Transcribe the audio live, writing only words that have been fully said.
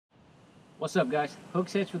What's up, guys? Hook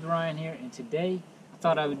Sets with Ryan here, and today I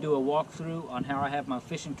thought I would do a walkthrough on how I have my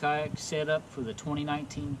fishing kayak set up for the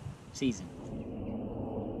 2019 season.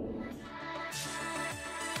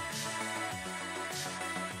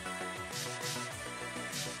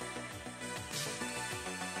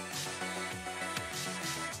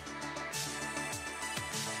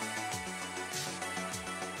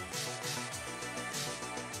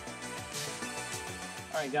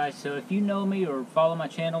 Alright guys, so if you know me or follow my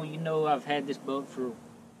channel, you know I've had this boat for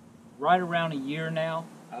right around a year now.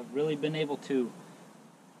 I've really been able to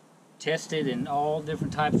test it in all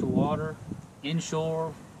different types of water,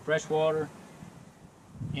 inshore, freshwater,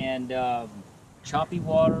 and choppy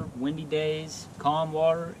water, windy days, calm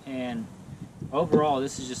water, and overall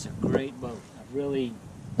this is just a great boat. I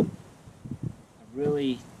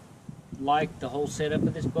really like the whole setup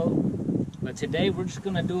of this boat. But today we're just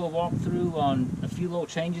going to do a walkthrough on a few little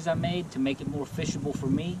changes I made to make it more fishable for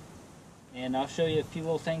me. And I'll show you a few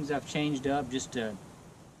little things I've changed up just to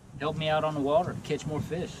help me out on the water, catch more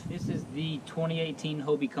fish. This is the 2018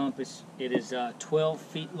 Hobie Compass. It is 12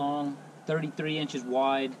 feet long, 33 inches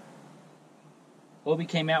wide. Hobie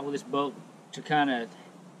came out with this boat to kind of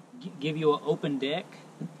give you an open deck,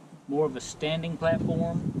 more of a standing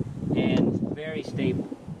platform, and very stable.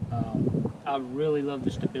 I really love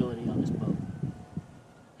the stability on this boat,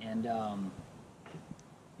 and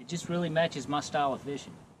it just really matches my style of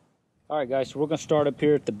fishing. Alright guys, so we're going to start up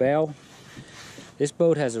here at the bow. This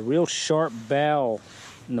boat has a real sharp bow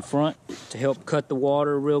in the front to help cut the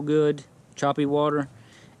water real good, choppy water,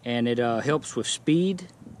 and it helps with speed,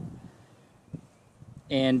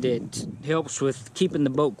 and it helps with keeping the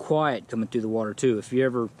boat quiet coming through the water too. If you're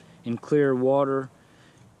ever in clear water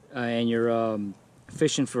and you're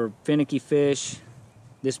fishing for finicky fish,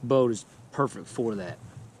 this boat is perfect for that.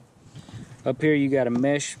 Up here you got a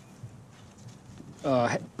mesh,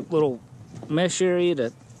 little mesh area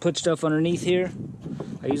to put stuff underneath here.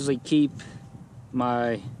 I usually keep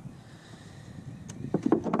my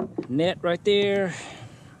net right there.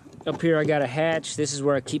 Up here I got a hatch. This is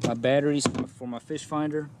where I keep my batteries for my fish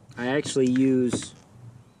finder. I actually use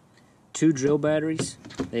 2 drill batteries.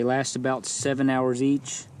 They last about 7 hours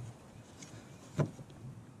each.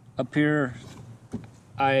 Up here,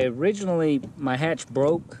 my hatch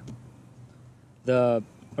broke. The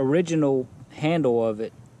original handle of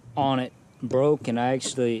it on it broke, and I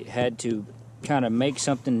actually had to kind of make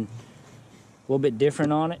something a little bit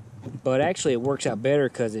different on it. But actually it works out better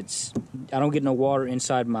because I don't get no water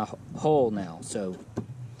inside my hole now. So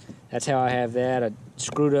that's how I have that. I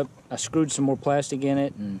screwed some more plastic in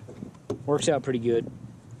it, and works out pretty good.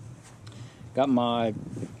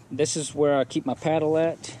 This is where I keep my paddle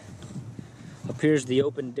at. Up here's the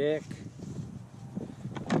open deck,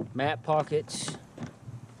 mat pockets,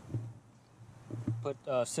 put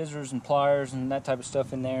scissors and pliers and that type of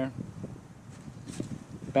stuff in there.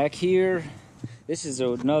 Back here, this is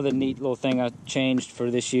another neat little thing I changed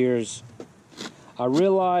for this year's. I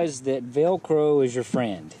realized that Velcro is your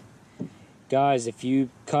friend. Guys, if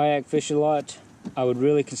you kayak fish a lot, I would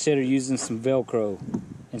really consider using some Velcro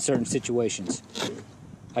in certain situations.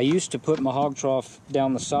 I used to put my hog trough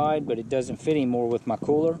down the side, but it doesn't fit anymore with my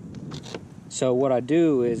cooler. So what I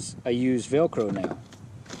do is I use Velcro now.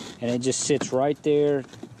 And it just sits right there,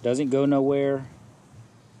 doesn't go nowhere,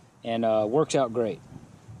 and works out great.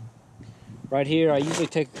 Right here, I usually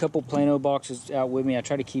take a couple Plano boxes out with me. I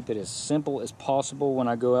try to keep it as simple as possible when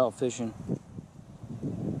I go out fishing.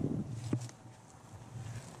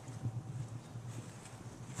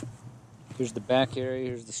 Here's the back area,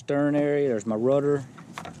 here's the stern area, there's my rudder.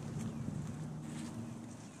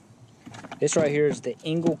 This right here is the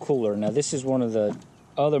Engel cooler. Now this is one of the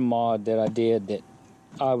other mod that I did that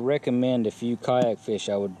I recommend if you kayak fish.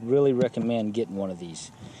 I would really recommend getting one of these.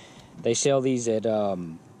 They sell these at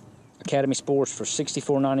Academy Sports for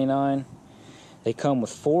 $64.99. They come with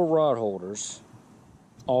 4 rod holders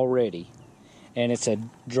already, and it's a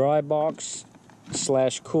dry box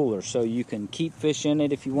 / cooler, so you can keep fish in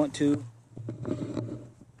it if you want to,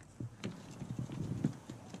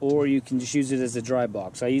 or you can just use it as a dry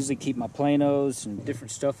box. I usually keep my planos and different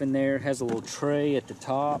stuff in there. It has a little tray at the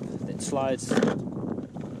top that slides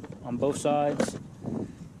on both sides.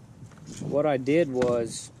 What I did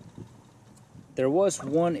was, there was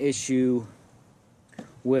one issue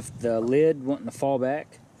with the lid wanting to fall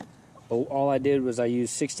back, but all I did was I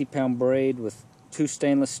used 60-pound braid with 2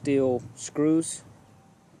 stainless steel screws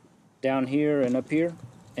down here and up here,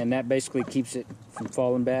 and that basically keeps it from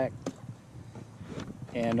falling back.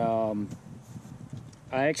 And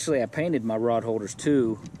I painted my rod holders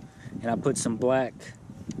too, and I put some black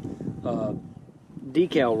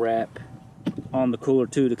decal wrap on the cooler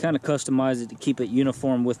too, to kind of customize it to keep it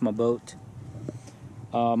uniform with my boat.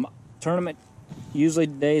 Tournament, usually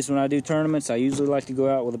days when I do tournaments, I usually like to go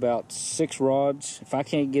out with about 6 rods. If I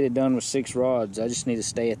can't get it done with 6 rods, I just need to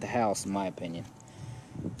stay at the house, in my opinion.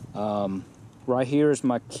 Right here is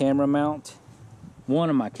my camera mount, one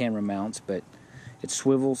of my camera mounts, but it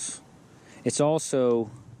swivels. It's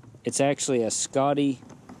actually a Scotty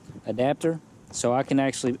adapter, so I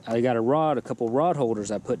got a couple rod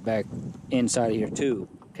holders I put back inside of here too,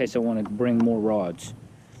 in case I want to bring more rods.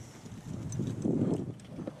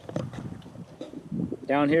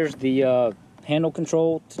 Down here's the handle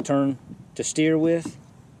control to steer with.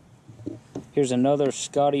 Here's another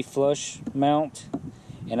Scotty flush mount,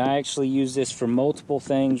 and I actually use this for multiple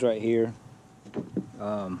things right here.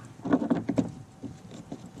 Let's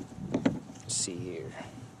see here.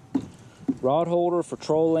 Rod holder for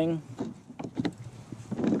trolling,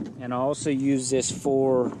 and I also use this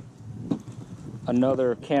for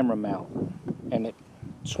another camera mount, and it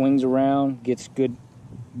swings around, gets good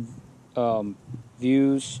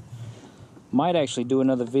views. Might actually do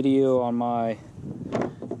another video on my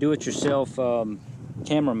do-it-yourself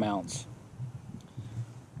camera mounts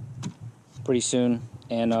pretty soon.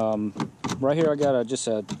 And right here I got just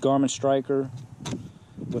a Garmin Striker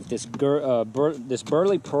with this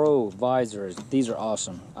Burley Pro visor. These are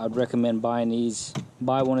awesome. I'd recommend buying these.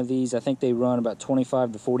 Buy one of these. I think they run about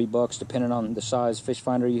 25 to 40 bucks depending on the size fish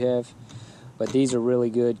finder you have. But these are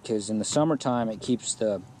really good because in the summertime it keeps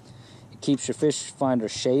your fish finder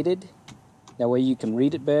shaded. That way you can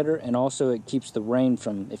read it better, and also it keeps the rain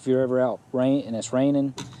from, if you're ever out and it's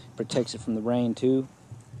raining, protects it from the rain too.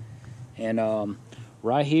 And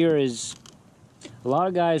right here is, a lot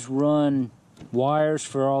of guys run wires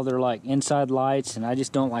for all their like inside lights, and I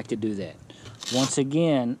just don't like to do that. Once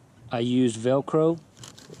again, I use Velcro.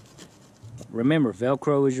 Remember,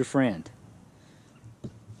 Velcro is your friend.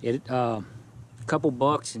 A couple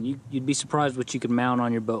bucks and you'd be surprised what you could mount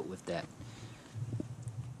on your boat with that.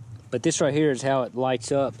 But this right here is how it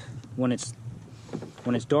lights up when it's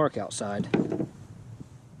dark outside.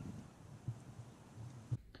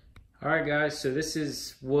 Alright guys, so this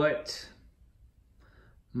is what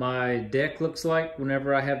my deck looks like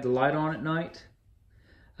whenever I have the light on at night.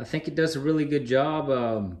 I think it does a really good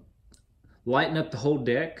job lighting up the whole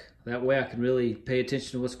deck. That way I can really pay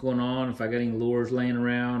attention to what's going on, if I got any lures laying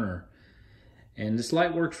around, and this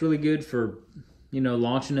light works really good for,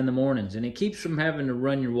 launching in the mornings, and it keeps from having to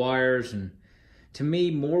run your wires. And to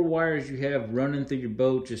me, more wires you have running through your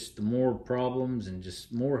boat, just the more problems and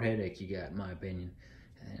just more headache you got, in my opinion.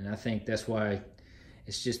 And I think that's why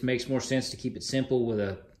it just makes more sense to keep it simple with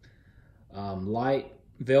a light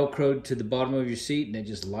velcroed to the bottom of your seat, and it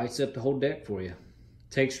just lights up the whole deck for you.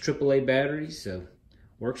 Takes AAA batteries, so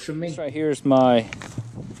works for me. This right here is my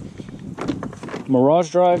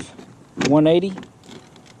Mirage Drive 180.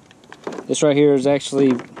 This right here is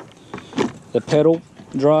actually the pedal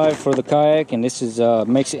drive for the kayak, and this is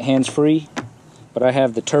makes it hands-free. But I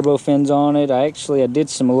have the turbo fins on it. I did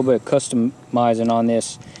a little bit of customizing on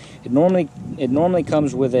this. It normally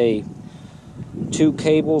comes with 2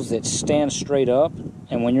 cables that stand straight up,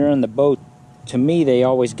 and when you're in the boat, to me they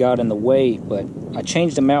always got in the way. But I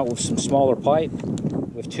changed them out with some smaller pipe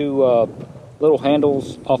with 2 little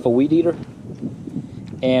handles off a weed eater.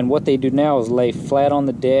 And what they do now is lay flat on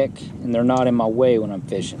the deck, and they're not in my way when I'm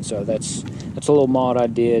fishing. So that's a little mod I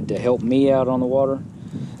did to help me out on the water.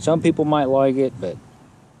 Some people might like it, but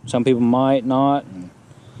some people might not. And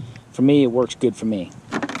for me, it works good for me.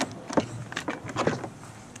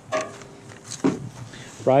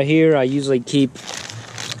 Right here, I use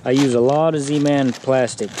a lot of Z-Man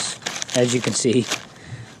plastics, as you can see.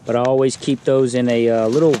 But I always keep those in a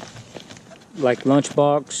little, like, lunch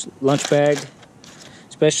bag.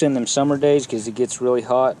 Especially in them summer days, because it gets really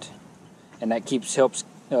hot, and that keeps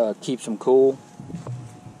them cool.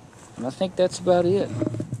 And I think that's about it.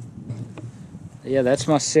 Yeah, that's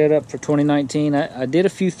my setup for 2019. I did a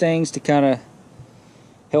few things to kind of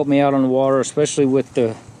help me out on the water, especially with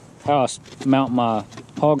how I mount my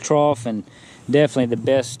hog trough, and definitely the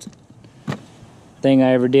best thing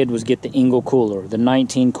I ever did was get the Engel cooler, the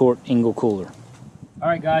 19-quart Engel cooler.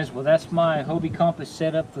 Alright guys, well that's my Hobie Compass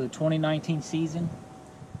setup for the 2019 season.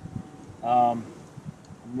 I'm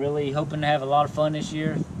really hoping to have a lot of fun this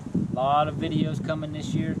year. A lot of videos coming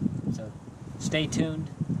this year, so stay tuned.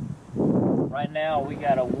 Right now we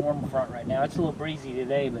got a warm front right now. It's a little breezy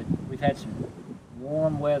today, but we've had some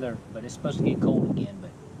warm weather, but it's supposed to get cold again.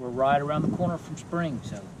 But we're right around the corner from spring,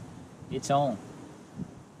 so it's on.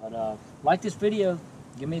 But like this video,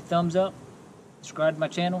 give me a thumbs up, subscribe to my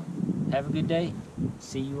channel, have a good day,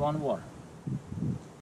 see you on the water.